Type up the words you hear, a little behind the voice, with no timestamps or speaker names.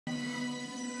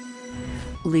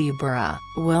Libra,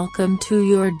 welcome to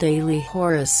your daily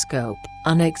horoscope.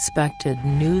 Unexpected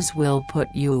news will put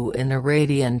you in a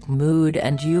radiant mood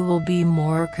and you will be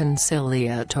more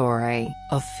conciliatory.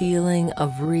 A feeling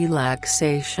of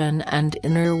relaxation and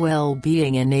inner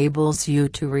well-being enables you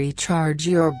to recharge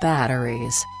your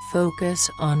batteries. Focus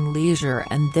on leisure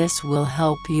and this will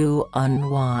help you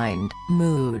unwind.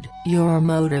 Mood. Your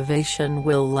motivation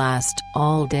will last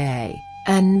all day,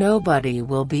 and nobody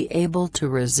will be able to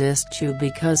resist you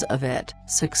because of it.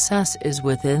 Success is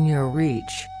within your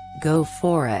reach. Go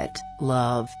for it.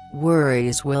 Love.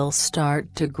 Worries will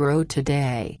start to grow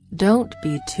today. Don't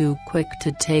be too quick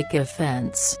to take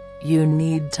offense. You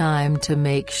need time to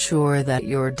make sure that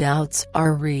your doubts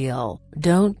are real.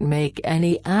 Don't make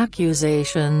any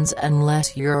accusations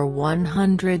unless you're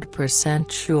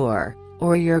 100% sure,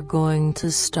 or you're going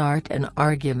to start an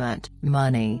argument.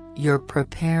 Money. You're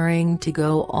preparing to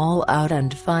go all out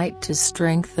and fight to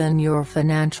strengthen your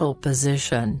financial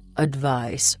position.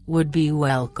 Advice would be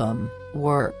welcome.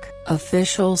 Work.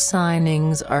 Official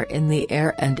signings are in the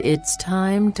air and it's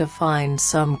time to find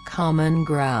some common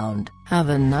ground. Have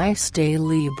a nice day,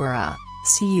 Libra.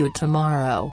 See you tomorrow.